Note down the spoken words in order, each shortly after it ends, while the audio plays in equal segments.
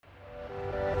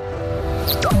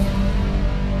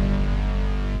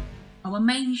Our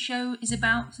main show is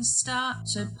about to start,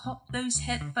 so pop those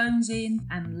headphones in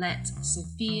and let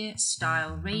Sophia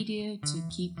Style Radio to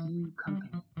keep you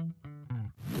company.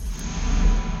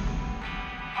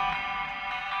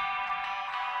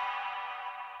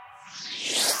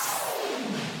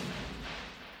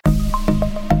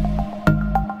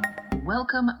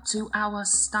 Welcome to our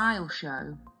Style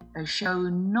Show, a show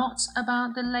not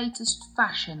about the latest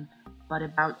fashion, but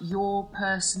about your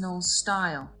personal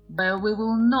style. But we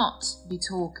will not be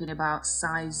talking about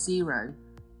size 0,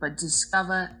 but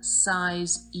discover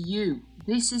size you.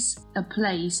 This is a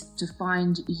place to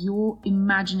find your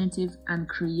imaginative and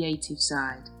creative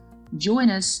side. Join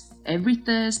us every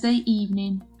Thursday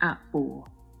evening at 4.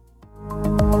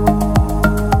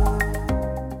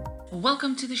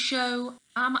 Welcome to the show.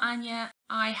 I'm Anya.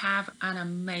 I have an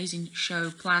amazing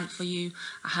show planned for you.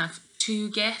 I have 2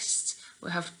 guests. We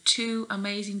have 2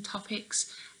 amazing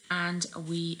topics, and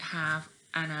we have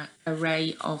an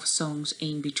array of songs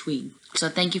in between. So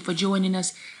thank you for joining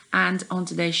us. And on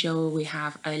today's show, we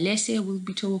have Alessia will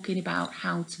be talking about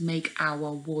how to make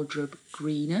our wardrobe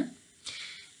greener.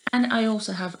 And I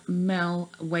also have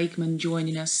Mel Wakeman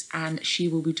joining us, and she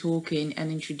will be talking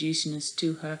and introducing us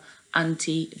to her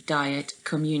anti-diet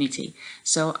community.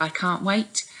 So I can't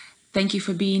wait. Thank you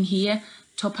for being here.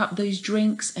 Top up those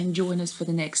drinks and join us for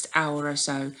the next hour or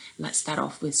so. Let's start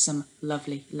off with some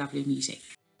lovely, lovely music.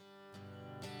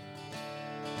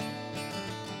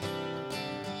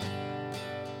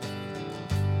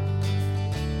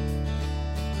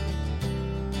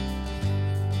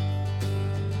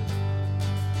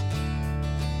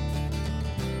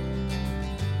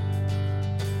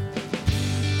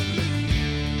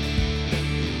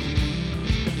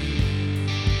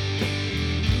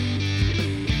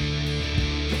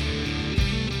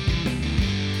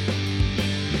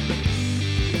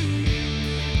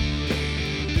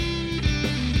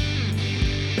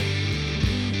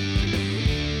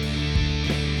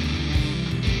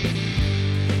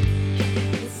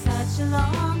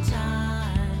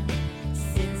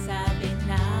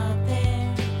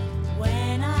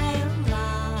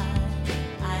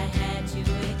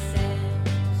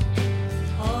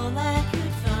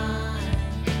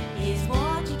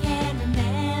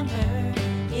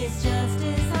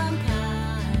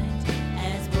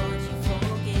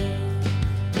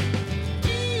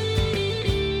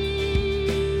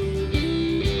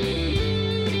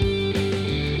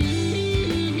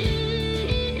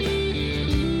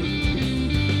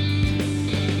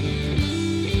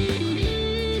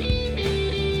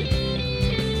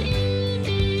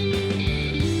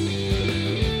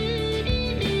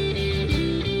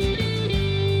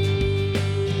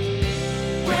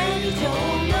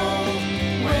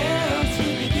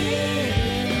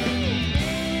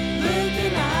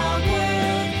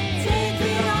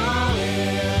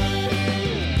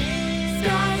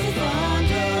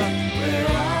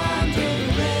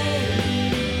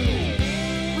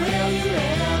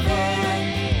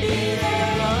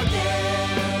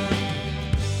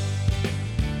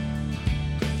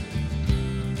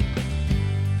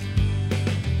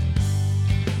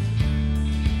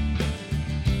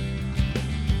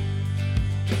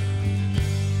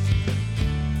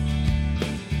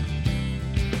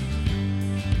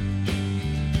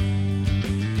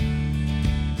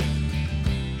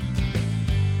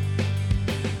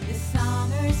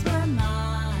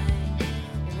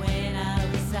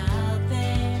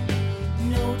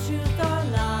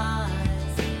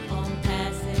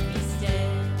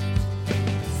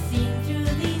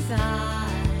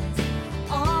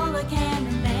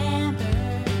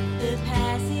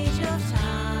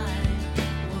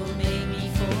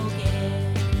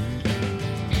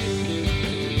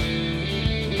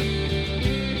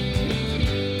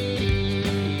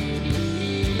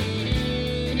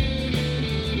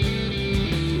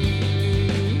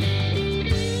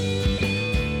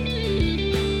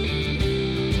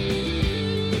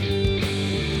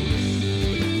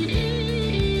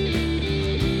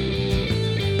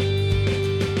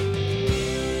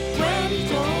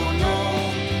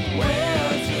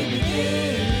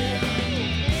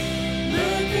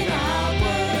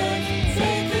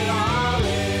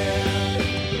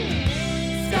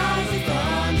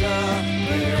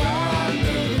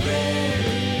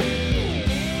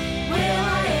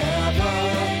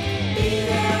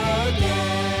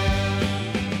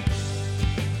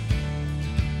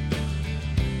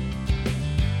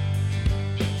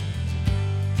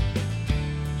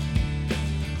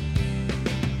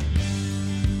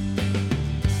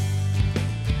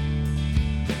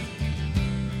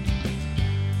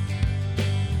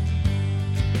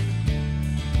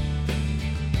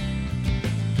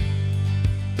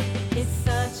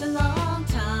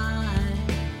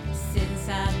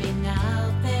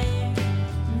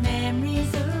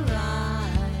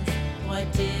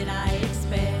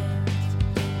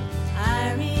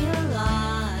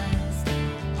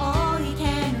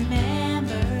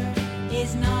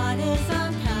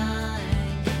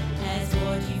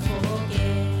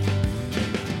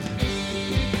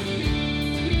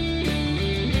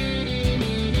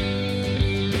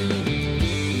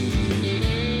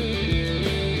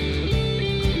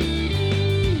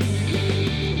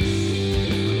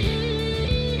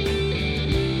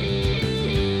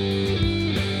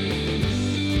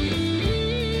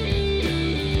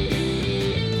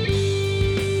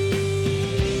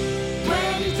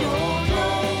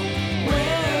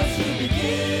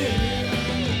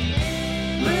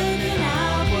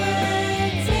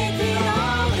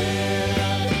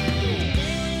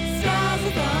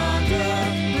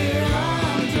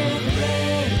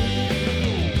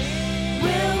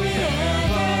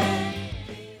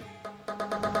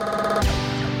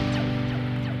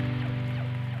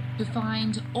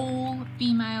 find all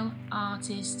female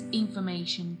artist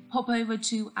information, hop over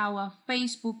to our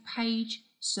Facebook page,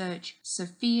 search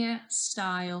Sophia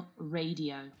Style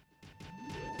Radio.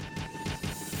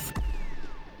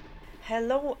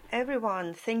 Hello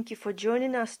everyone, thank you for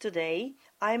joining us today.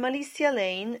 I'm Alicia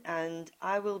Lane and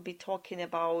I will be talking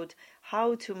about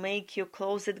how to make your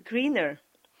closet greener.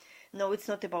 No, it's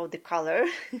not about the color,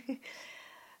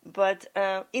 but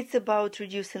it's about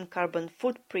reducing carbon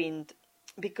footprint,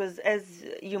 because as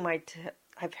you might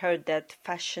have heard, that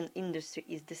fashion industry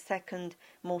is the second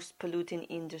most polluting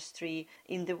industry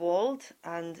in the world,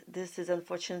 and this is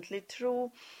unfortunately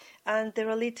true. And there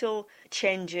are little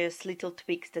changes, little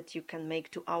tweaks that you can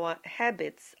make to our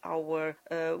habits, our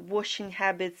washing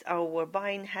habits, our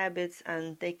buying habits,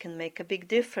 and they can make a big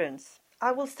difference.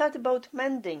 I will start about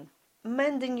mending.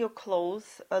 Mending your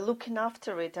clothes, looking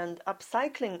after it, and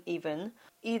upcycling even,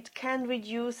 it can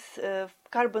reduce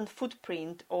carbon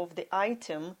footprint of the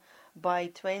item by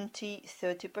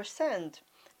 20-30%.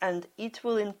 And it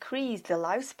will increase the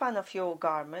lifespan of your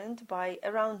garment by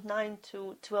around 9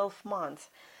 to 12 months.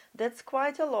 That's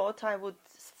quite a lot, I would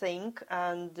think,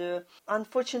 and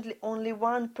unfortunately only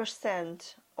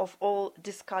 1% of all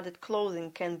discarded clothing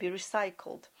can be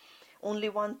recycled. Only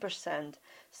 1%.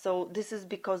 So this is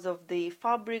because of the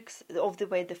fabrics, of the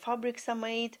way the fabrics are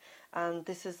made, and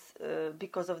this is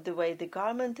because of the way the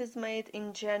garment is made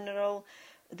in general.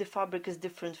 The fabric is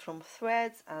different from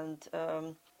threads,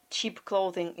 and cheap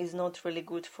clothing is not really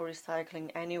good for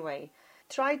recycling anyway.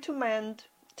 Try to mend,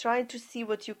 try to see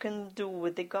what you can do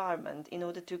with the garment in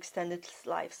order to extend its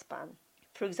lifespan.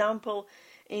 For example,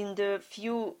 in the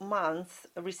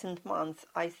recent months,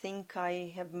 I think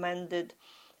I have mended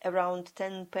around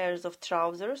 10 pairs of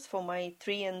trousers for my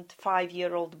 3 and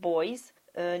 5-year-old boys.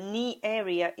 Knee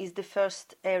area is the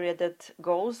first area that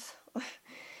goes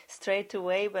straight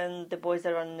away when the boys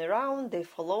are running around, they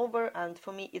fall over, and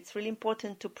for me it's really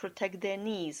important to protect their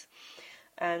knees.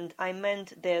 And I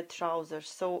mend their trousers,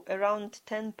 so around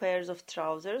 10 pairs of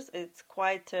trousers. It's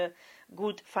quite a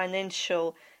good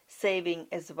financial saving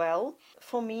as well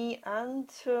for me, and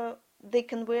they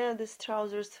can wear these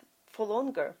trousers for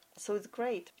longer, so it's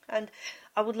great. And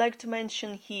I would like to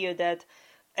mention here that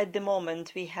at the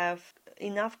moment we have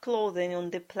enough clothing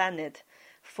on the planet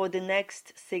for the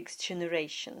next 6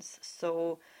 generations.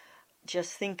 So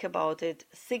just think about it,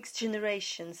 6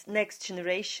 generations, next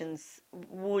generations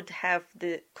would have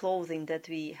the clothing that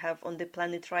we have on the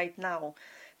planet right now.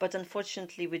 But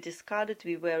unfortunately we discard it,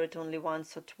 we wear it only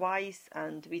once or twice,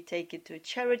 and we take it to a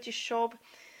charity shop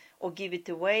or give it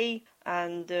away,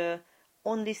 and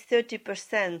only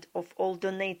 30% of all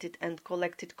donated and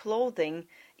collected clothing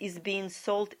is being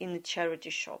sold in the charity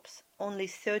shops. Only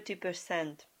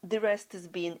 30%. The rest is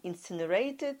being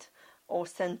incinerated or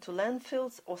sent to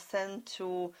landfills or sent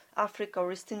to Africa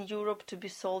or Eastern Europe to be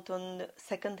sold on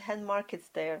second-hand markets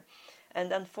there.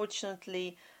 And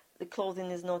unfortunately, the clothing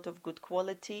is not of good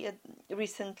quality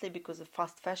recently because of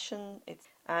fast fashion.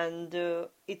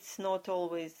 It's not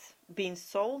always being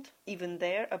sold, even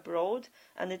there abroad,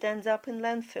 and it ends up in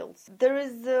landfills. There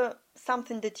is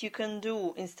something that you can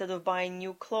do instead of buying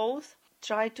new clothes.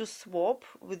 Try to swap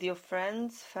with your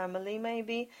friends, family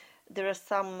maybe. There are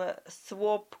some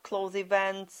swap clothes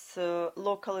events,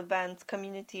 local events,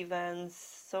 community events.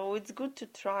 So it's good to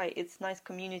try. It's a nice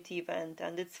community event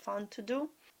and it's fun to do.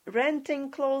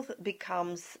 Renting clothes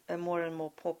becomes more and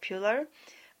more popular.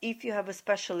 If you have a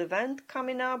special event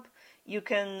coming up, you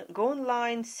can go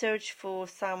online, search for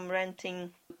some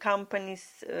renting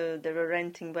companies. There are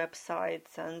renting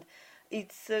websites, and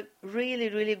it's a really,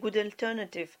 really good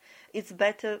alternative. It's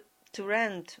better to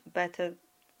rent, better,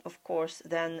 of course,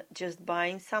 than just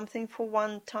buying something for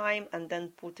one time and then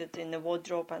put it in a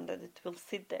wardrobe and that it will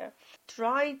sit there.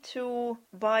 Try to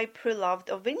buy pre-loved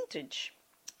or vintage.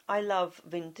 I love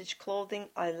vintage clothing.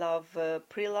 I love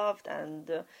pre-loved,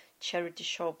 and charity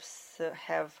shops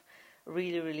have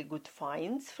really, really good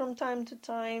finds from time to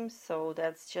time, so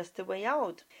that's just the way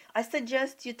out. I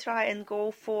suggest you try and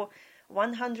go for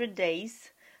 100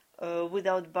 days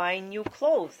without buying new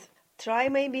clothes. Try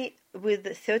maybe with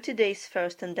 30 days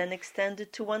first and then extend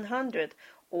it to 100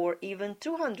 or even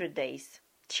 200 days.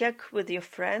 Check with your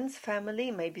friends,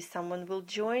 family, maybe someone will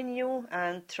join you,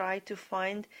 and try to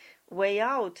find way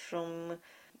out from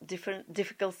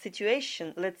difficult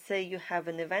situation. Let's say you have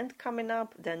an event coming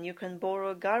up, then you can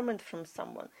borrow a garment from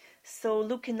someone. So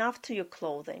looking after your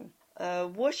clothing.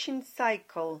 Washing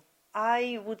cycle,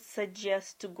 I would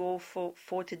suggest to go for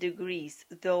 40 degrees,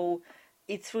 though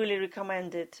it's really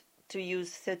recommended to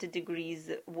use 30 degrees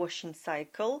washing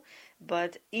cycle.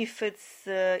 But if it's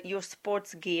your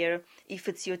sports gear, if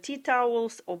it's your tea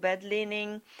towels or bed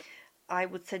linen, I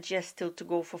would suggest still to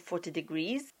go for 40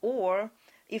 degrees. Or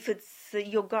if it's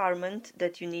your garment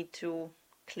that you need to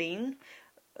clean,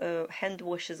 hand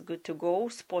wash is good to go,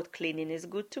 spot cleaning is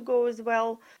good to go as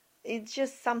well. It's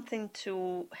just something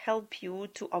to help you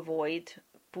to avoid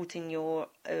putting your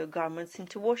garments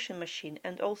into washing machine.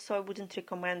 And also I wouldn't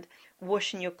recommend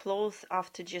washing your clothes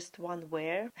after just one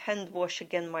wear. Hand wash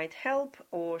again might help,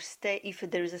 or if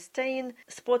there is a stain,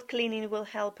 spot cleaning will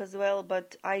help as well,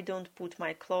 but I don't put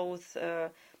my clothes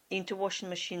into washing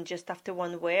machine just after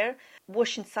one wear.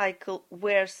 Washing cycle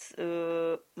wears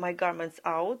my garments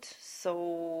out,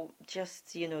 so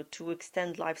just to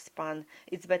extend lifespan,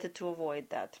 it's better to avoid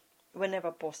that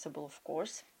whenever possible, of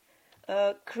course.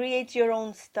 Create your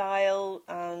own style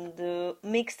and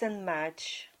mix and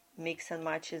match. Mix and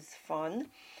match is fun.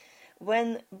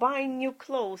 When buying new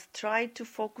clothes, try to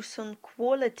focus on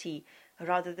quality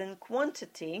rather than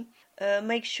quantity.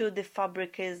 Make sure the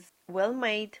fabric is well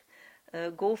made.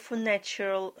 Go for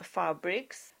natural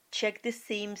fabrics. Check the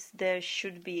seams, they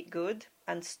should be good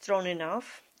and strong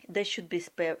enough. There should be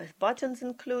spare buttons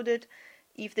included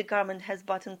if the garment has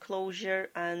button closure,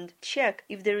 and check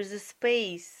if there is a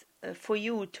space for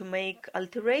you to make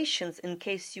alterations in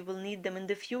case you will need them in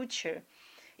the future.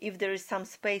 If there is some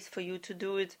space for you to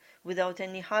do it without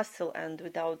any hassle and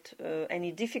without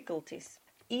any difficulties.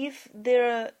 If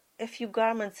there are a few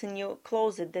garments in your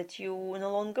closet that you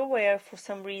no longer wear for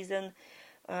some reason,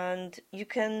 and you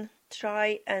can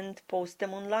try and post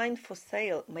them online for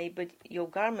sale. Maybe your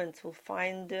garments will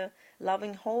find a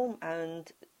loving home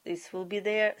and this will be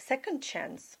their second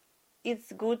chance.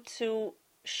 It's good to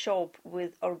shop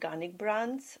with organic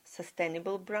brands,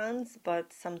 sustainable brands,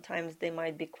 but sometimes they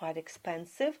might be quite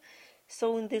expensive.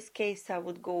 So in this case, I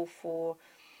would go for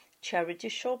charity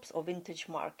shops or vintage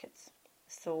markets.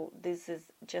 So this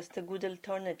is just a good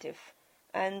alternative.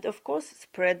 And of course,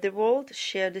 spread the word,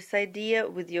 share this idea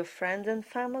with your friends and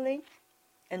family,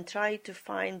 and try to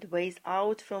find ways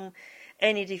out from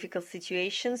any difficult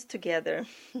situations together.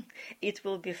 It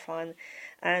will be fun.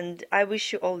 And I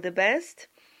wish you all the best.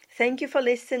 Thank you for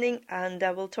listening, and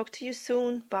I will talk to you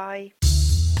soon. Bye.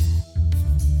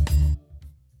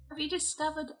 Have you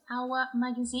discovered our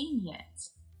magazine yet?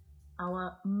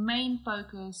 Our main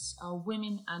focus are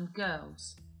women and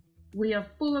girls. We are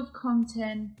full of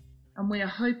content, and we are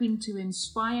hoping to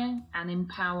inspire and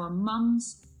empower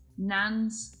mums,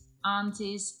 nans,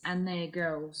 aunties and their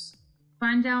girls.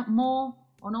 Find out more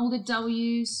on all the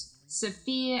W's,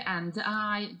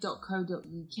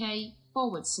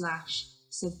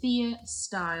 sophiaandi.co.uk/Sophia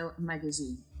Style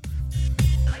Magazine.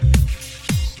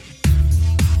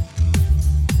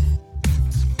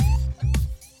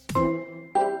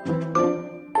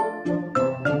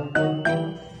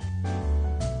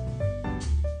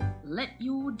 Let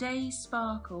your day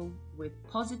sparkle with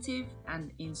positive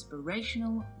and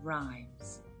inspirational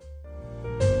rhymes.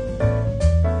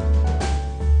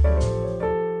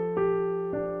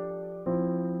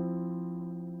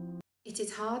 It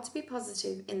is hard to be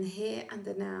positive in the here and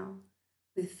the now.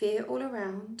 With fear all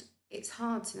around, it's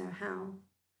hard to know how.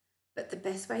 But the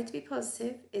best way to be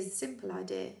positive is a simple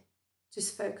idea.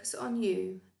 Just focus on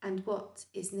you and what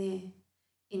is near.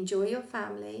 Enjoy your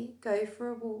family, go for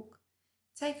a walk,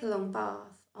 take a long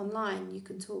bath, online you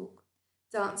can talk.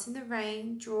 Dance in the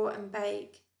rain, draw and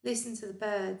bake, listen to the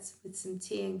birds with some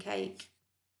tea and cake.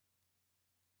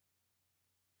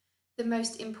 The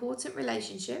most important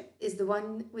relationship is the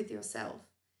one with yourself.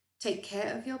 Take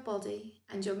care of your body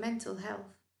and your mental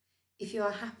health. If you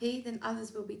are happy, then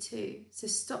others will be too. So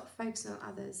stop focusing on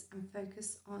others and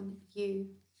focus on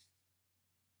you.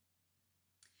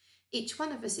 Each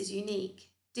one of us is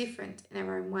unique, different in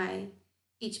our own way.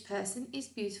 Each person is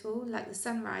beautiful like the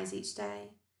sunrise each day.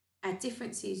 Our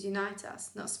differences unite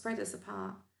us, not spread us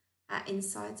apart. Our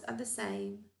insides are the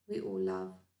same. We all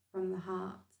love from the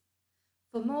heart.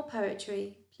 For more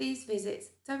poetry, please visit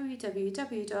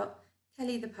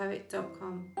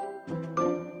www.kellythepoet.com.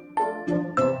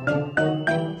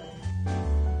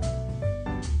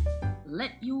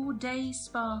 Let your day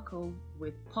sparkle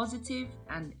with positive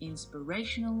and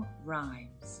inspirational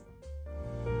rhymes.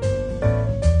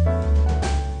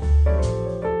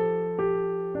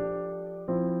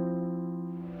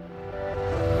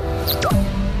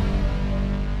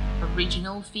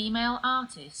 Original female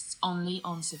artists only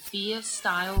on Sophia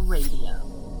Style Radio.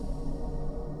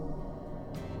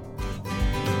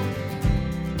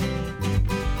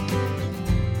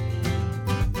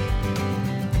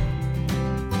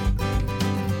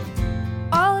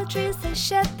 All the trees they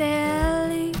shed their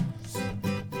leaves,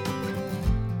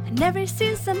 and every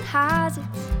season has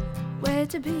its way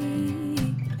to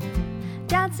be.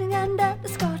 Dancing under the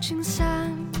scorching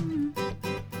sun,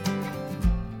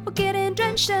 we're getting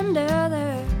drenched under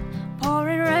the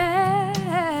pouring rain.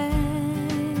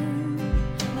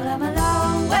 Well, I'm a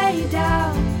long way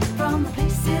down from the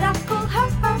place that I call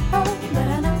home, but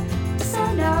I know, yes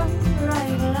I know where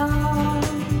I belong.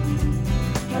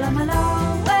 Well, I'm a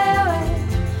long way away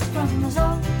from those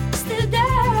old still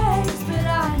days, but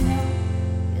I know,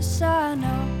 yes I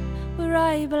know where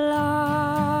I belong.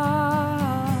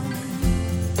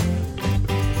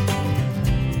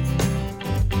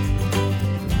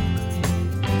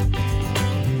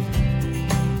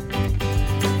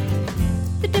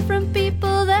 The different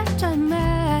people that I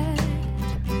met,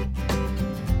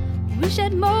 we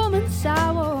shared moments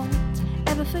I won't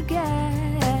ever forget.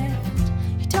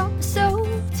 You taught me so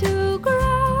to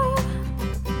grow,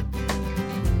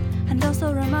 and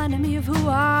also reminded me of who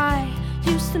I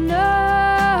used to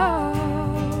know.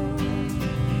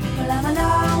 Well, I'm a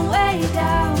long way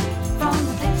down from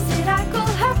the place that I call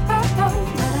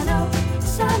home, but I know,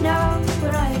 yes I know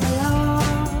where I belong.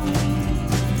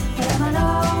 But I'm a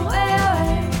long way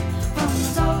away from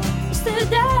those old still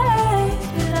days,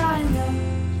 but I know,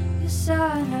 yes I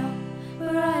know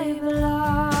where I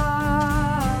belong.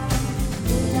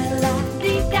 La la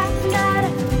dee da da da,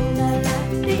 la la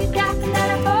dee da da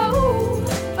da, oh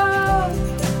oh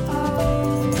oh.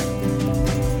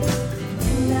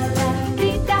 La la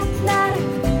dee da da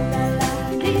da, la la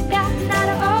dee da da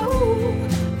da, oh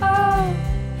oh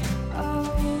oh.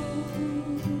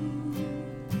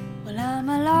 Well, I'm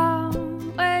a long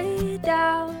way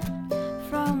down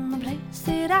from the place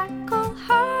that I call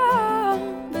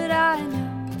home, but I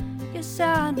know, yes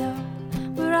I know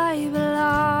where I belong.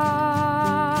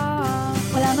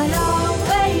 Well, I'm a long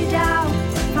way down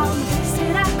from the place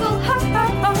that I call home,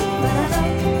 but I know,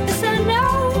 yes I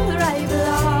know where I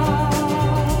belong.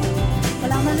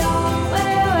 Well, I'm a long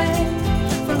way away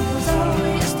from those old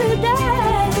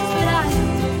yesterdays, but I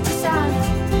know, yes I know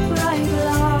where I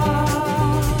belong.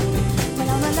 Well,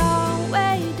 I'm a long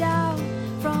way down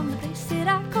from the place that I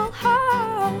call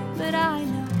home, but I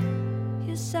know,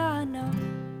 yes I know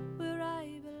where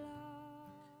I belong.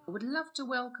 I would love to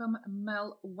welcome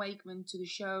Mel Wakeman to the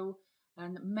show.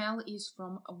 And Mel is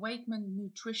from Wakeman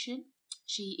Nutrition.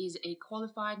 She is a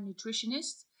qualified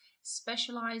nutritionist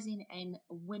specializing in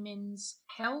women's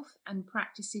health and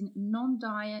practicing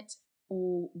non-diet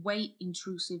or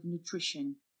weight-intrusive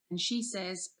nutrition. And she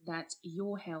says that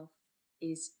your health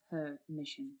is her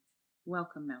mission.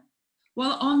 Welcome, Mel.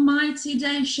 Well, on my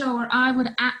today's show, I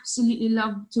would absolutely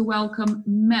love to welcome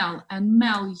Mel. And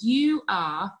Mel, you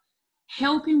are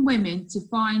helping women to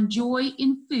find joy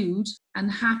in food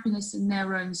and happiness in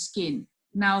their own skin.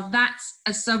 Now, that's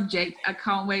a subject I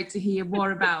can't wait to hear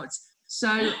more about.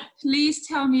 So please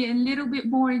tell me a little bit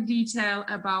more in detail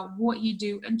about what you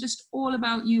do and just all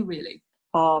about you, really.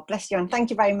 Oh, bless you, and thank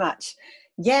you very much.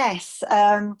 Yes,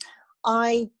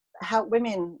 I help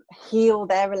women heal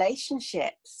their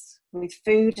relationships with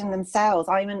food and themselves.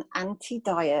 I'm an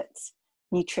anti-diet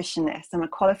nutritionist. I'm a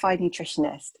qualified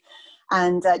nutritionist.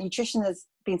 And nutrition has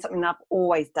been something I've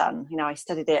always done. You know, I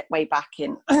studied it way back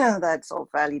in the sort of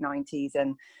early 90s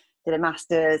and did a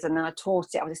master's, and then I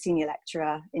taught it. I was a senior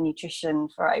lecturer in nutrition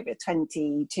for over 3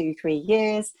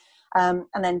 years, and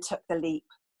then took the leap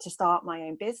to start my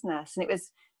own business. And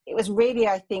it was really,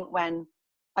 I think, when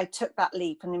I took that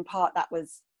leap, and in part that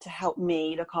was to help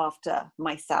me look after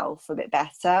myself a bit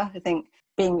better. I think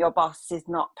being your boss is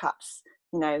not perhaps,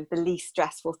 you know, the least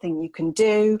stressful thing you can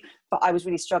do, but I was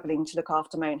really struggling to look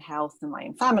after my own health and my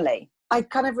own family. I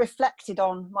kind of reflected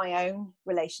on my own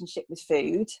relationship with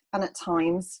food, and at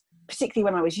times, particularly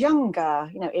when I was younger,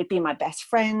 you know, it'd be my best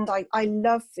friend. I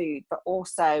love food, but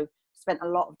also spent a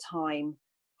lot of time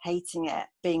hating it,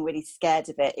 being really scared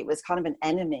of it. It was kind of an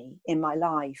enemy in my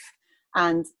life.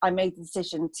 And I made the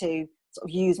decision to sort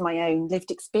of use my own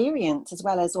lived experience as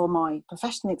well as all my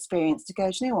professional experience to go,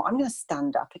 do you know what, I'm going to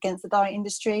stand up against the diet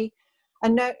industry.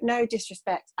 And no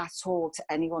disrespect at all to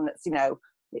anyone that's, you know,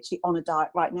 literally on a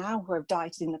diet right now who have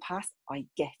dieted in the past. I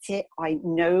get it. I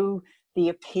know the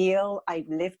appeal. I've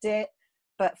lived it.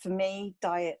 But for me,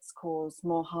 diets cause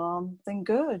more harm than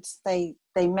good. They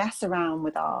mess around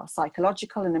with our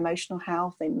psychological and emotional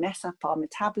health. They mess up our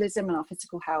metabolism and our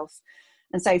physical health.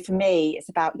 And so for me, it's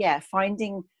about,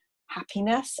 finding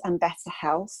happiness and better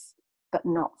health, but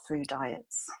not through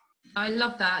diets. I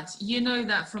love that. You know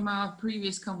that from our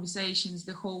previous conversations,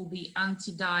 the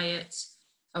anti-diet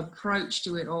approach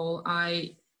to it all.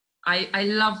 I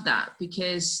love that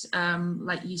because,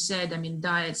 like you said, I mean,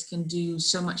 diets can do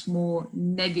so much more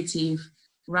negative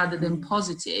rather than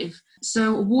positive.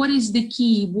 So what is the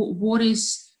key? What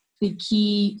is the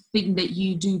key thing that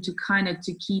you do to kind of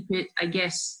to keep it, I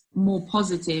guess, more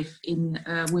positive in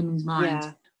women's minds?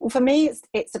 Yeah. Well, for me,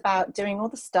 it's about doing all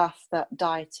the stuff that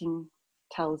dieting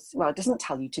it doesn't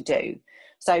tell you to do.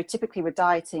 So typically with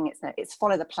dieting, it's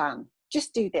follow the plan.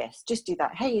 Just do this, just do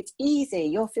that. Hey, it's easy.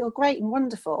 You'll feel great and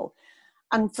wonderful.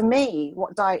 And for me,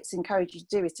 what diets encourage you to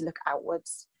do is to look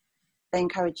outwards. They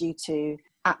encourage you to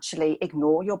actually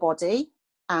ignore your body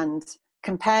and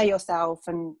compare yourself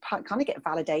and kind of get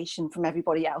validation from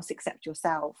everybody else except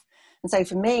yourself. And so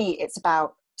for me, it's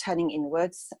about turning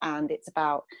inwards, and it's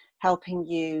about helping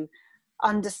you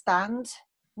understand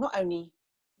not only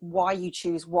why you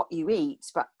choose what you eat,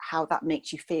 but how that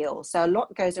makes you feel. So a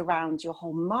lot goes around your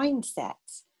whole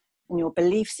mindset and your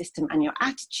belief system and your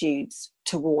attitudes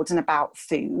towards and about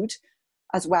food,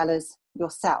 as well as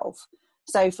yourself.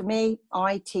 So for me,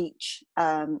 I teach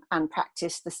and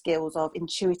practice the skills of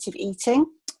intuitive eating,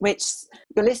 which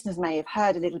your listeners may have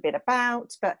heard a little bit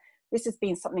about, but this has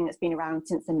been something that's been around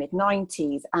since the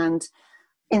mid-90s. And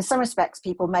in some respects,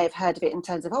 people may have heard of it in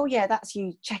terms of, oh yeah, that's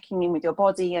you checking in with your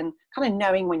body and kind of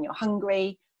knowing when you're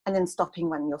hungry and then stopping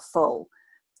when you're full.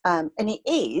 And it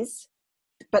is,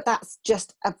 but that's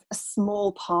just a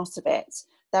small part of it.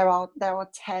 There are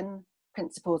 10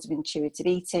 principles of intuitive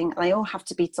eating, and they all have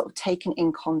to be sort of taken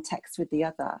in context with the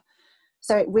other.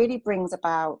 So it really brings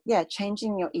about,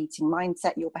 changing your eating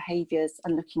mindset, your behaviors,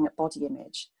 and looking at body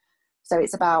image. So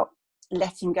it's about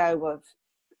letting go of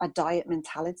a diet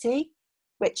mentality,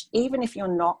 which even if you're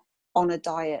not on a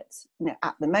diet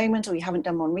at the moment, or you haven't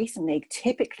done one recently,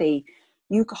 typically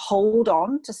you hold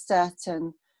on to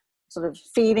certain sort of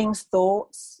feelings,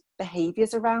 thoughts,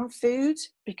 behaviors around food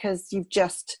because you've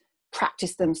just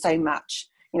practiced them so much.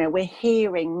 We're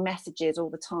hearing messages all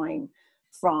the time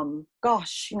from,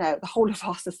 the whole of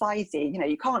our society.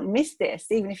 You can't miss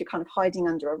this, even if you're kind of hiding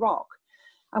under a rock.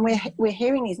 And we're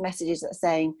hearing these messages that are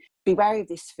saying, be wary of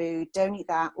this food, don't eat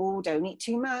that, don't eat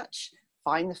too much.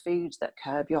 Find the foods that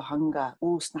curb your hunger.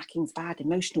 Snacking's bad,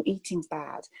 emotional eating's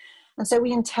bad. And so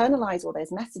we internalize all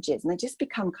those messages, and they just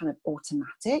become kind of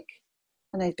automatic,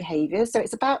 and those behaviors. So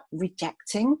it's about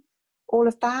rejecting all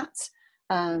of that,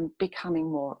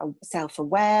 becoming more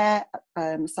self-aware.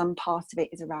 Some part of it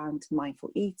is around mindful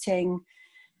eating.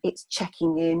 It's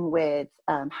checking in with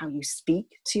how you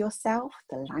speak to yourself,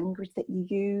 the language that you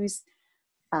use.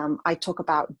 I talk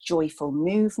about joyful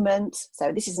movement.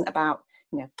 So this isn't about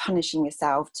punishing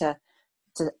yourself to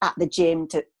at the gym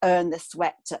to earn the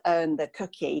sweat, to earn the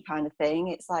cookie kind of thing.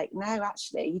 It's like, no,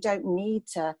 actually, you don't need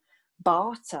to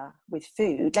barter with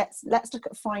food. Let's look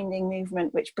at finding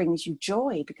movement which brings you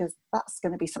joy, because that's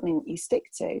going to be something that you stick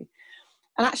to.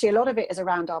 And actually, a lot of it is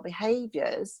around our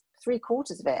behaviors.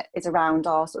 3/4 of it is around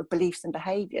our sort of beliefs and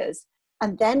behaviors.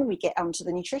 And then we get onto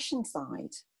the nutrition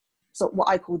side. So what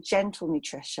I call gentle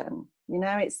nutrition.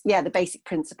 It's the basic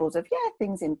principles of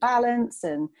things in balance,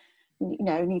 and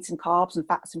need some carbs and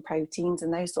fats and proteins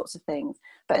and those sorts of things.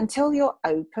 But until you're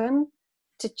open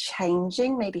to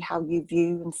changing maybe how you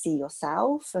view and see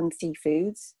yourself and see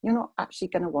foods, you're not actually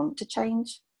going to want to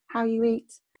change how you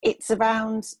eat. It's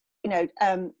around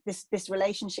this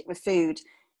relationship with food.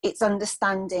 It's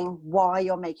understanding why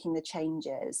you're making the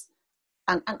changes,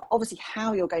 and obviously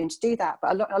how you're going to do that.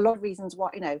 But a lot of reasons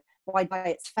why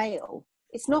diets fail.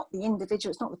 It's not the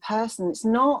individual, it's not the person, it's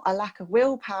not a lack of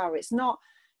willpower, it's not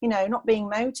not being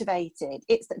motivated.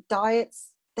 It's that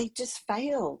diets, they just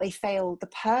fail. They fail the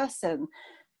person.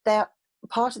 They're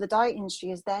part of the diet industry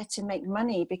is there to make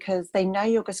money, because they know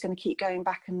you're just going to keep going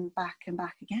back and back and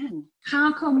back again.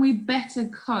 How can we better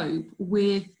cope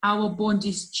with our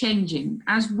bodies changing?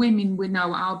 As women, we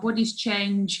know our bodies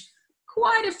change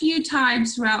quite a few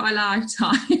times throughout our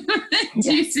lifetime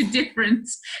due to different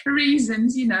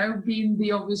reasons, being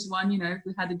the obvious one, if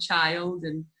we had a child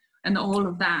and all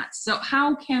of that. So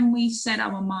how can we set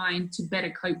our mind to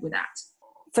better cope with that?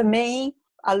 For me,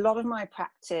 a lot of my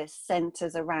practice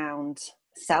centers around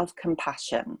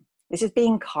self-compassion. This is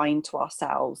being kind to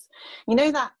ourselves.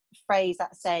 That phrase,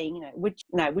 that saying,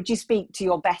 would you speak to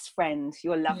your best friend,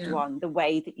 your loved one, the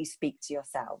way that you speak to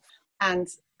yourself? And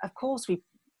of course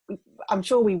I'm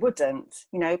sure we wouldn't,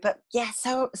 but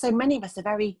so many of us are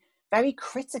very, very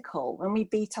critical, and we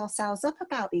beat ourselves up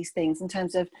about these things in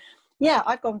terms of,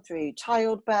 I've gone through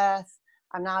childbirth,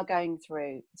 I'm now going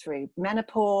through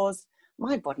menopause,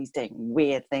 my body's doing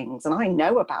weird things, and I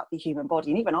know about the human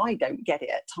body, and even I don't get it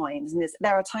at times. And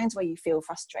there are times where you feel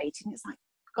frustrated, and it's like,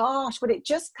 gosh, would it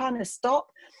just kind of stop?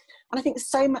 And I think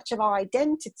so much of our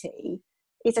identity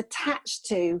is attached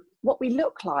to what we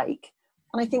look like.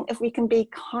 And I think if we can be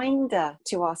kinder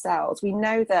to ourselves, we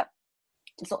know that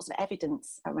there's lots of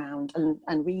evidence around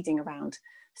and reading around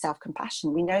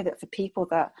self-compassion. We know that for people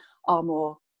that are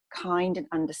more kind and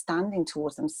understanding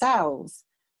towards themselves,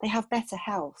 they have better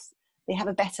health, they have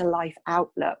a better life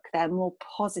outlook, they're more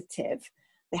positive,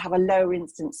 they have a lower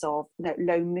instance of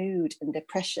low mood and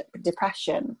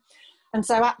depression. And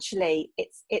so actually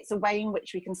it's a way in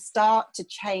which we can start to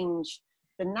change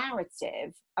the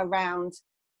narrative around,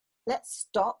 let's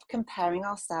stop comparing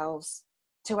ourselves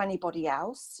to anybody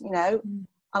else, And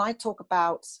I talk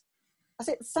about, I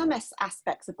think, some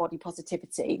aspects of body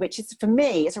positivity, which is, for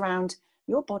me, is around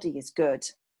your body is good.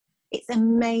 It's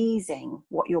amazing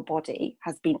what your body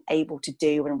has been able to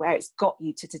do and where it's got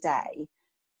you to today.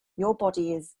 Your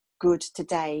body is good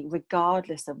today,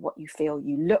 regardless of what you feel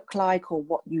you look like or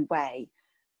what you weigh.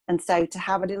 And so to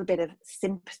have a little bit of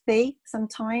sympathy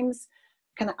sometimes,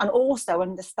 and also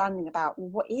understanding about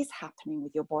what is happening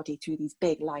with your body through these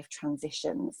big life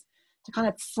transitions, to kind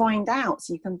of find out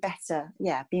so you can better,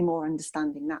 be more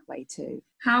understanding that way too.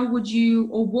 How would you,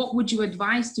 or what would you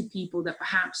advise to people that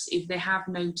perhaps if they have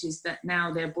noticed that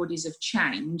now their bodies have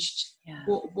changed,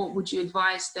 what would you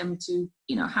advise them to,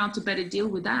 how to better deal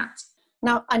with that?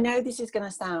 Now, I know this is going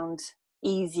to sound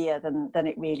easier than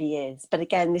it really is, but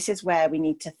again, this is where we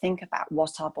need to think about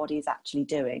what our body is actually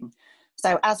doing.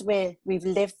 So as we've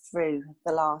lived through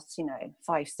the last,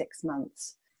 5-6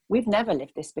 months, we've never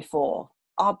lived this before.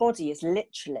 Our body is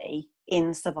literally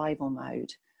in survival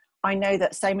mode. I know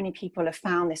that so many people have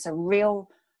found this a real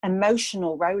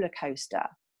emotional roller coaster.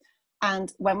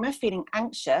 And when we're feeling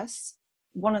anxious,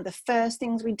 one of the first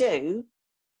things we do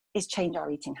is change our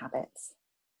eating habits.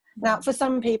 Now, for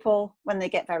some people, when they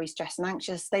get very stressed and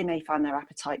anxious, they may find their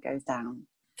appetite goes down.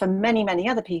 For many, many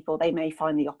other people, they may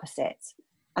find the opposite.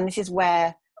 And this is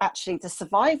where actually the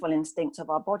survival instinct of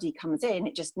our body comes in.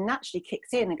 It just naturally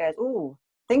kicks in and goes, oh,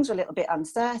 things are a little bit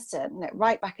uncertain.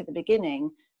 Right back at the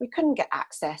beginning, we couldn't get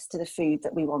access to the food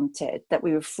that we wanted, that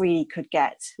we were free could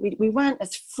get. We weren't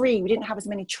as free. We didn't have as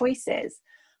many choices.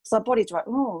 So our body's like,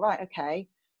 oh, right, okay.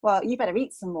 Well, you better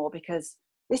eat some more because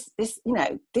this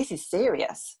is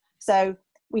serious. So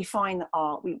we find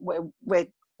that we're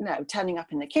turning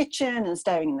up in the kitchen and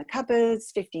stirring in the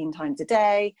cupboards 15 times a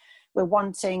day. We're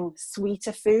wanting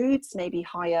sweeter foods, maybe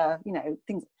higher,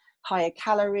 things, higher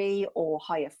calorie or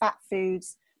higher fat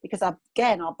foods, because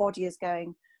again, our body is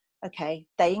going, okay,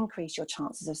 they increase your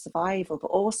chances of survival, but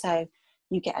also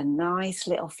you get a nice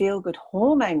little feel-good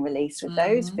hormone release with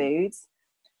those foods.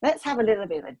 Let's have a little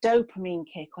bit of a dopamine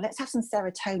kick, or let's have some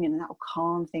serotonin, and that will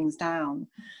calm things down.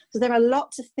 So there are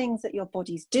lots of things that your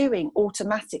body's doing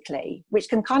automatically, which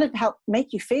can kind of help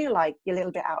make you feel like you're a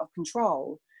little bit out of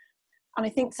control. And I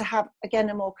think to have, again,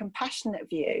 a more compassionate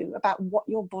view about what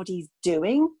your body's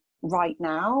doing right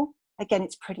now, again,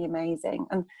 it's pretty amazing.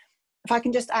 And if I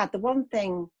can just add, the one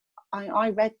thing,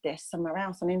 I read this somewhere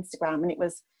else on Instagram, and it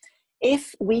was,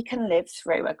 if we can live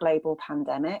through a global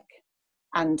pandemic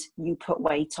and you put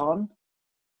weight on,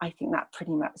 I think that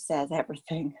pretty much says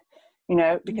everything,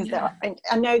 because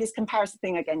I know this comparison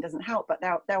thing again doesn't help, but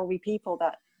there will be people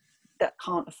that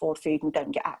can't afford food and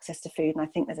don't get access to food. And I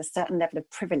think there's a certain level of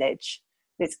privilege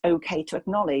that's okay to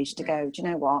acknowledge, to go, do you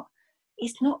know what?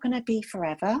 It's not going to be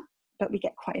forever, but we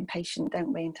get quite impatient,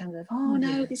 don't we? In terms of,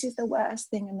 no, this is the worst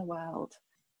thing in the world.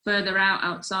 Further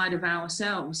outside of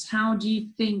ourselves, how do you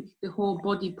think the whole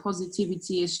body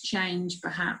positivity has changed,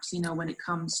 perhaps, when it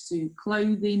comes to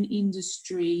clothing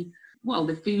industry,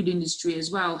 the food industry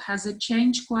as well? Has it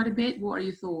changed quite a bit? What are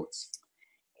your thoughts?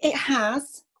 It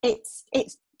has. It's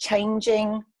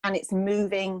changing, and it's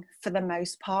moving for the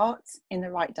most part in the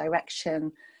right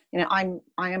direction. I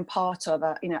am part of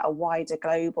a wider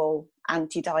global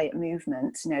anti-diet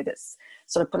movement, that's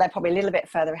sort of, they're probably a little bit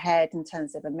further ahead in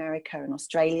terms of America and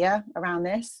Australia around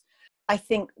this. I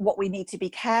think what we need to be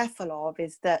careful of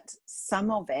is that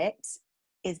some of it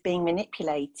is being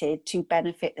manipulated to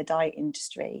benefit the diet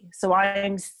industry. So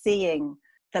I'm seeing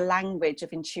the language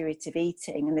of intuitive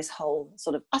eating and this whole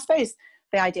sort of, I suppose,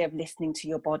 the idea of listening to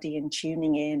your body and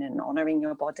tuning in and honouring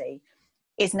your body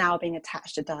is now being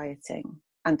attached to dieting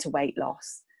and to weight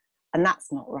loss. And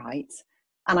that's not right.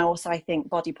 And I think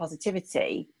body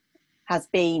positivity has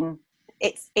been,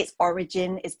 its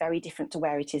origin is very different to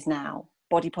where it is now.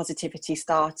 Body positivity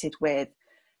started with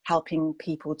helping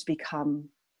people to become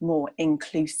more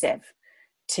inclusive,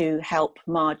 to help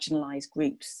marginalised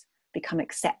groups become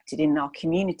accepted in our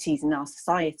communities, in our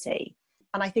society.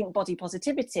 And I think body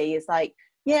positivity is like,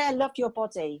 love your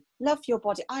body,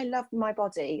 I love my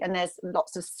body. And there's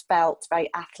lots of svelte, very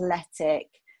athletic,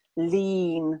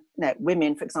 lean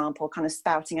women, for example, kind of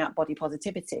spouting out body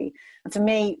positivity. And for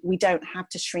me, we don't have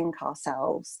to shrink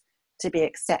ourselves to be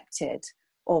accepted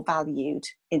or valued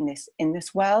in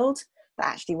this world, that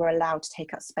actually we're allowed to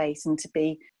take up space, and to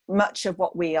be, much of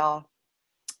what we are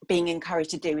being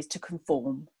encouraged to do is to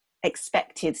conform.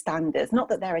 expected standards, not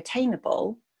that they're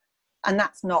attainable. And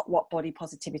that's not what body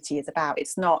positivity is about.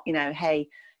 It's not, hey,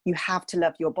 you have to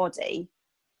love your body,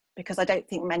 because I don't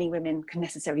think many women can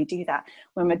necessarily do that.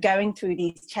 When we're going through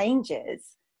these changes,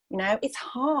 it's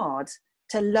hard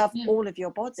to love all of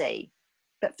your body.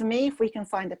 But for me, if we can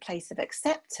find a place of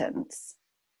acceptance,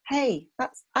 hey,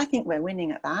 I think we're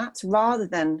winning at that, rather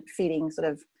than feeling sort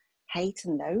of hate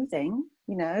and loathing,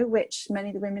 which many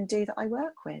of the women do that I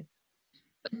work with.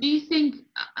 Do you think,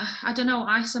 I don't know,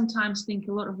 I sometimes think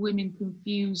a lot of women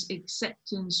confuse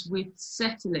acceptance with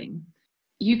settling.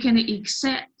 You can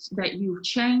accept that you've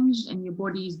changed and your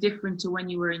body is different to when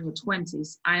you were in your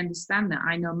 20s. I understand that.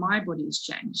 I know my body has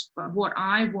changed. But what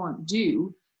I won't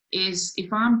do is,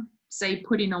 if I'm, say,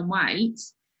 putting on weight,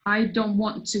 I don't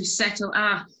want to settle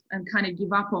up and kind of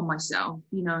give up on myself,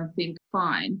 and think,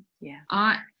 fine. Yeah.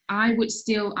 I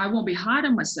won't be hard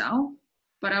on myself,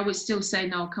 but I would still say,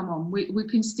 no, come on, we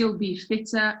can still be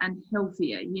fitter and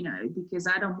healthier, because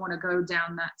I don't want to go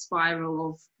down that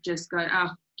spiral of just going,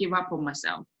 give up on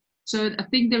myself. So I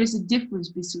think there is a difference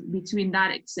between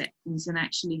that acceptance and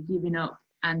actually giving up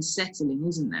and settling,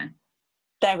 isn't there?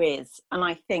 There is. And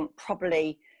I think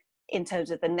probably in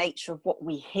terms of the nature of what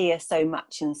we hear so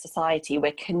much in society,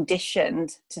 we're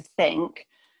conditioned to think,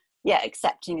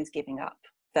 accepting is giving up.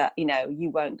 That, you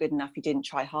weren't good enough, you didn't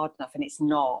try hard enough. And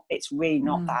it's really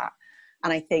not that.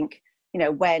 And I think,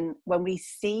 when we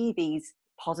see these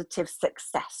positive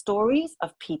success stories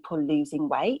of people losing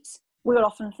weight, we will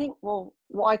often think, well,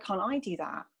 why can't I do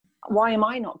that? Why am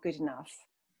I not good enough?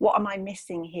 What am I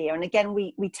missing here? And again,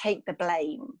 we take the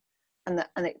blame, and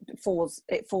it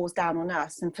falls down on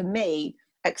us. And for me,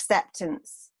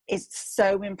 acceptance is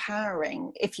so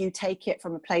empowering if you take it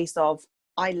from a place of,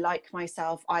 I like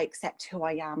myself, I accept who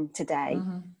I am today,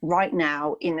 right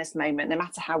now, in this moment, no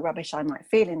matter how rubbish I might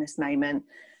feel in this moment.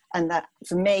 And that,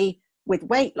 for me, with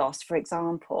weight loss, for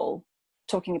example,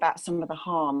 talking about some of the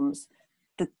harms,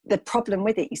 the problem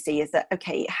with it, you see, is that,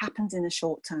 okay, it happens in the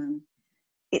short term.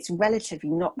 It's relatively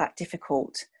not that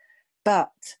difficult,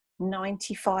 but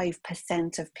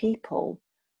 95% of people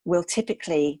will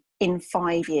typically, in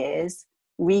 5 years,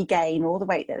 regain all the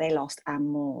weight that they lost and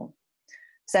more.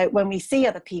 So when we see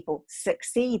other people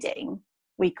succeeding,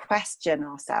 we question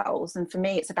ourselves. And for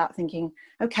me, it's about thinking,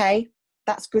 okay,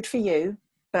 that's good for you,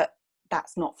 but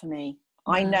that's not for me.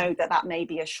 I know that may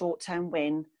be a short-term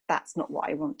win. That's not what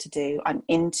I want to do. I'm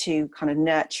into kind of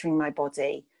nurturing my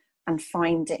body and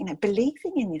finding,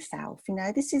 believing in yourself.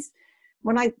 This is,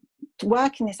 when I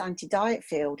work in this anti-diet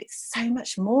field, it's so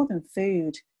much more than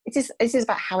food. It is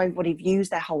about how everybody views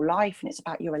their whole life, and it's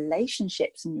about your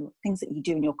relationships and your things that you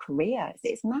do in your career.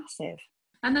 It's massive.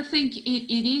 And I think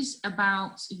it is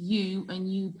about you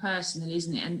and you personally,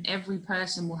 isn't it? And every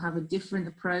person will have a different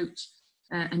approach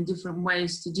and different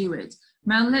ways to do it.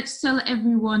 Mel, let's tell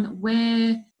everyone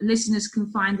where listeners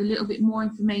can find a little bit more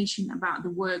information about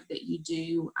the work that you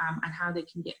do, and how they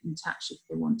can get in touch if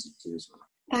they wanted to as well.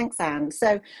 Thanks, Anne.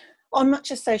 So on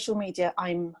much of social media,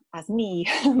 I'm as me,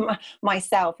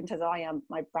 myself, in terms of I am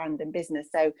my brand and business.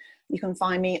 So you can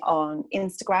find me on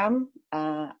Instagram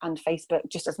and Facebook,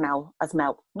 just as Mel,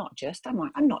 not just, I'm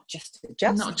not just,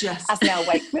 as Mel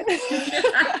Wakeman.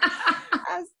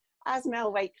 as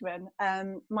Mel Wakeman.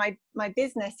 My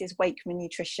business is Wakeman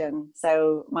Nutrition.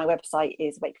 So my website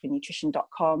is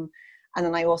wakemannutrition.com. And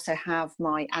then I also have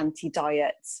my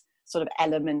anti-diet sort of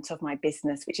element of my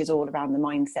business, which is all around the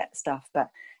mindset stuff. But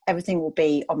everything will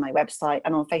be on my website.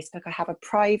 And on Facebook, I have a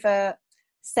private,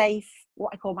 safe,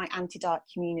 what I call my anti-diet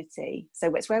community.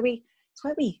 So it's where we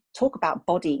talk about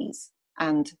bodies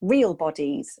and real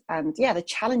bodies and the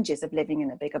challenges of living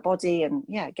in a bigger body and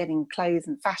getting clothes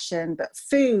and fashion, but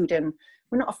food. And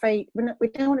we're not afraid, we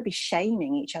don't want to be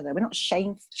shaming each other. We're not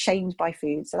shamed by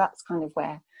food. So that's kind of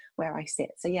where I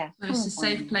sit. So so it's a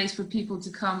safe place for people to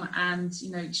come and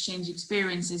exchange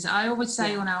experiences. I always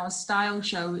say on our style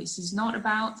show, this is not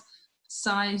about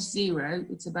size 0,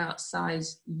 it's about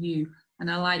size you. And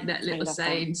I like that little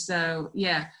saying. So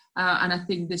and I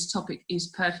think this topic is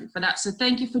perfect for that. So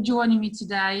thank you for joining me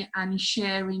today and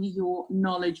sharing your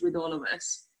knowledge with all of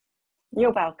us.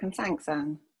 You're welcome. Thanks,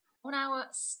 Anne. On our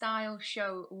style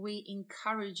show, we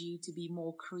encourage you to be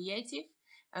more creative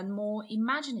and more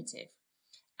imaginative.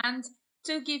 And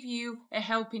to give you a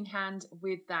helping hand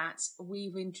with that,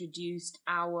 we've introduced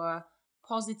our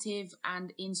positive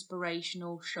and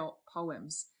inspirational short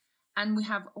poems. And we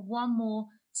have one more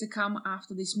to come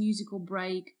after this musical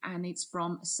break, and it's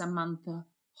from Samantha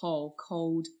Hall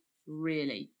called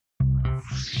Really.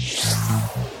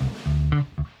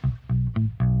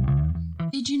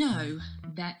 Did you know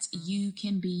that you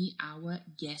can be our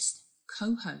guest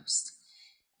co-host?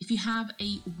 If you have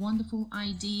a wonderful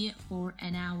idea for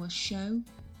an hour show,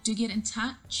 do get in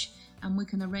touch and we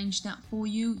can arrange that for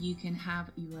you. You can have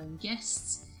your own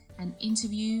guests and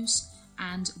interviews,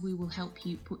 and we will help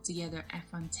you put together a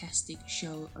fantastic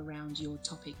show around your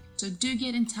topic. So do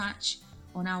get in touch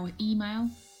on our email,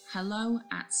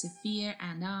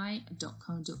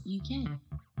 hello@sophiaandi.co.uk.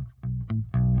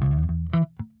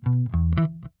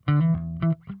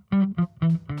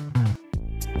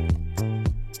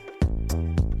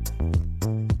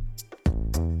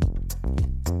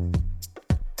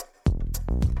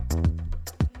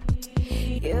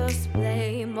 Used to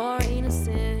play more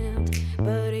innocent,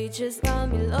 but it just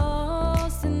got me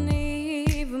lost and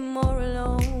even more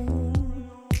alone.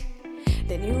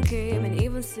 Then you came and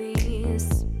even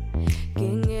since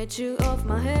can't get you off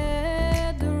my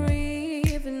head or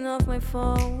even off my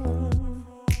phone.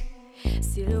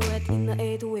 Silhouette in the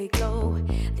 8-way glow,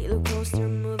 little closer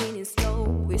moving in slow,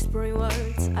 whispering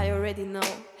words I already know.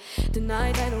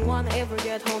 Tonight I don't wanna ever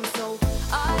get home, so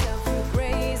I love you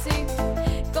crazy.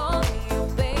 Call me your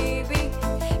baby,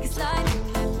 'cause I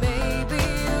think that maybe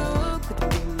you could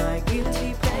be my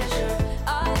guilty pleasure. I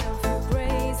love you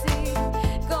crazy.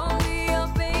 Call me your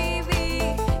baby,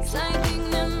 'cause I think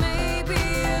that maybe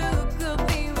you could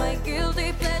be my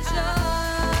guilty pleasure.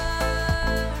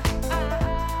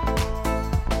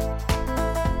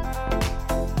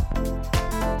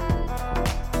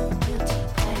 Guilty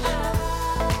pleasure.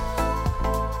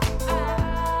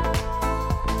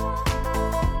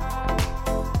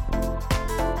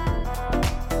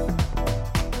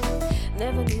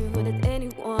 Never knew that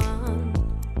anyone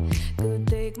could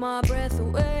take my breath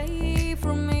away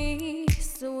from me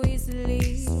so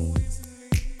easily.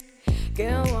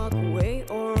 Can't walk away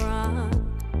or run.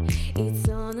 It's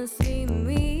honestly a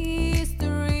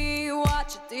mystery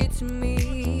what you did to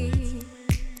me.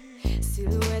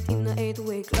 Silhouette in the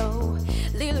 8-way glow,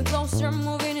 little closer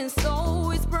moving in slow,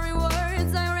 whispering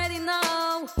words I already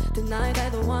know. Tonight I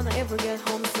don't wanna ever get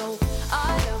home, so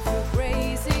I love you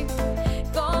crazy.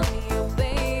 Call me your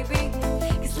baby,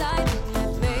 'cause I think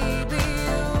that maybe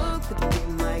you could be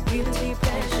my guilty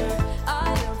pleasure. I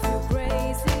love you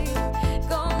crazy.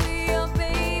 Call me your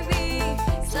baby,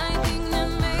 'cause I think that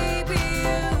maybe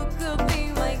you could be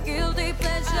my guilty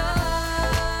pleasure. I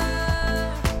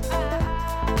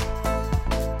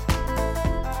love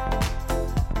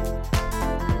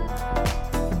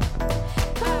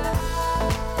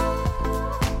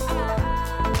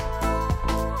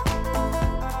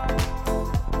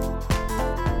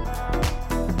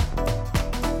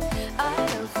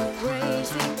you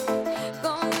crazy.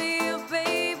 Call me your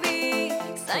baby,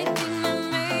 'cause I think that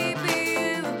maybe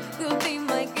you could be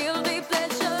my guilty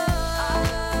pleasure. I love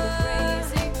you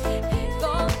crazy.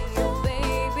 Call me your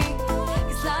baby,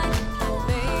 'cause I think that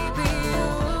maybe you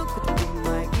could be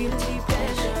my guilty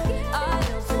pleasure. I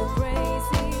love you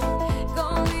crazy.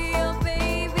 Call me your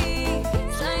baby,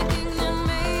 'cause I think that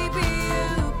maybe you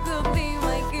could be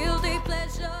my guilty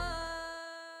pleasure.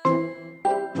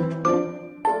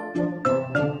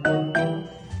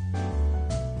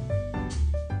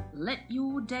 Let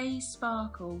your day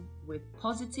sparkle with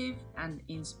positive and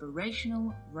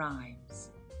inspirational rhymes.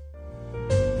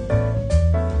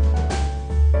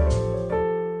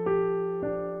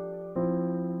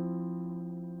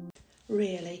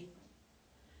 Really.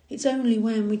 It's only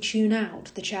when we tune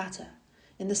out the chatter,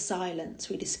 in the silence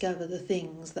we discover the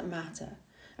things that matter,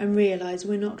 and realise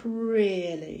we're not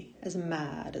really as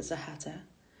mad as a hatter.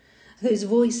 Those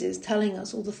voices telling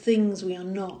us all the things we are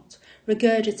not,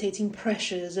 regurgitating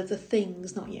pressures of the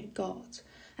things not yet got,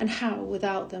 and how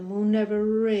without them we'll never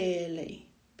really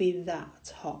be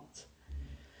that hot.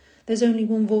 There's only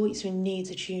one voice we need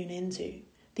to tune into,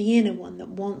 the inner one that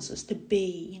wants us to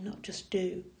be, not just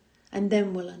do, and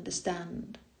then we'll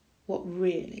understand what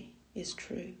really is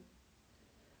true.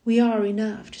 We are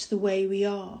enough just the way we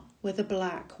are, whether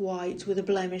black, white, with a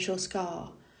blemish or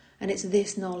scar, and it's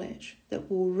this knowledge that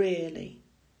will really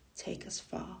take us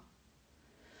far.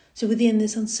 So within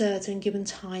this uncertain given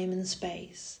time and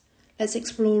space, let's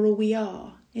explore all we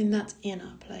are in that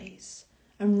inner place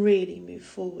and really move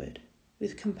forward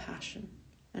with compassion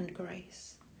and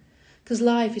grace. Because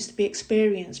life is to be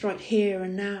experienced right here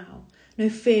and now. No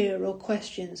fear or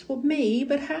questions, what me,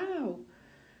 but how?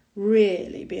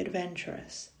 Really be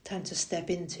adventurous, time to step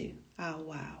into our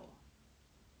wow.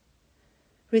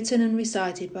 Written and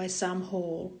recited by Sam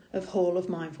Hall of Hall of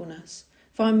Mindfulness.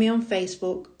 Find me on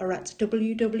Facebook or at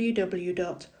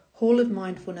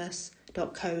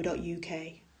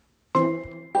www.hallofmindfulness.co.uk.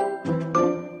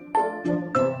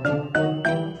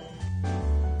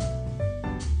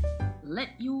 Let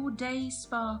your day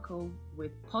sparkle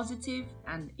with positive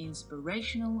and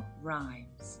inspirational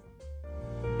rhymes.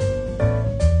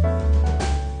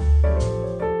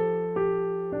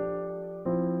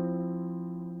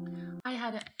 I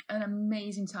had an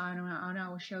amazing time on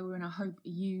our show, and I hope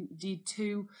you did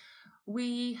too.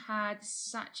 We had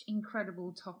such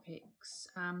incredible topics.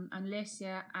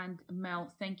 Alessia and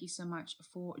Mel, thank you so much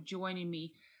for joining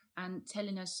me and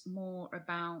telling us more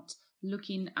about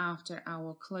looking after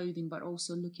our clothing, but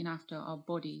also looking after our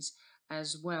bodies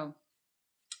as well.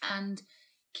 And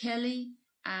Kelly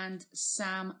and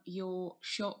Sam, your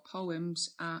short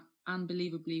poems are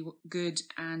unbelievably good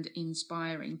and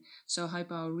inspiring. So I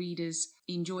hope our readers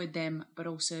enjoyed them, but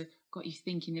also got you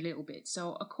thinking a little bit.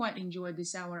 So I quite enjoyed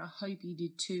this hour. I hope you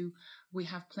did too. We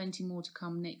have plenty more to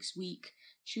come next week.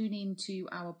 Tune in to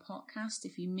our podcast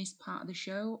if you missed part of the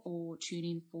show, or tune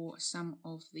in for some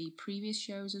of the previous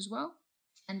shows as well.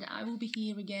 And I will be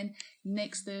here again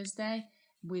next Thursday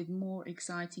with more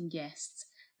exciting guests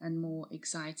and more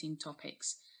exciting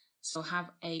topics. So have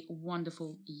a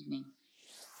wonderful evening.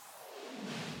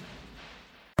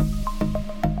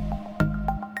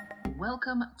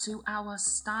 Welcome to our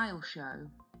Style Show,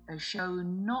 a show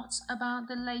not about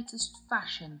the latest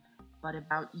fashion, but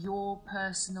about your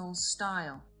personal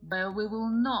style, where we will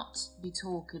not be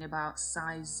talking about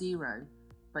size 0,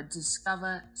 but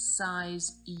discover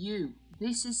size you.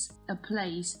 This is a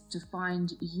place to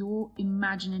find your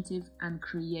imaginative and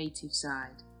creative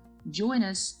side. Join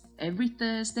us every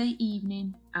Thursday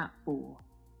evening at 4.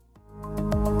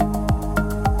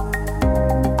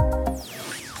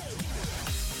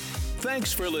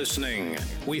 Thanks for listening.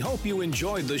 We hope you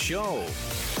enjoyed the show.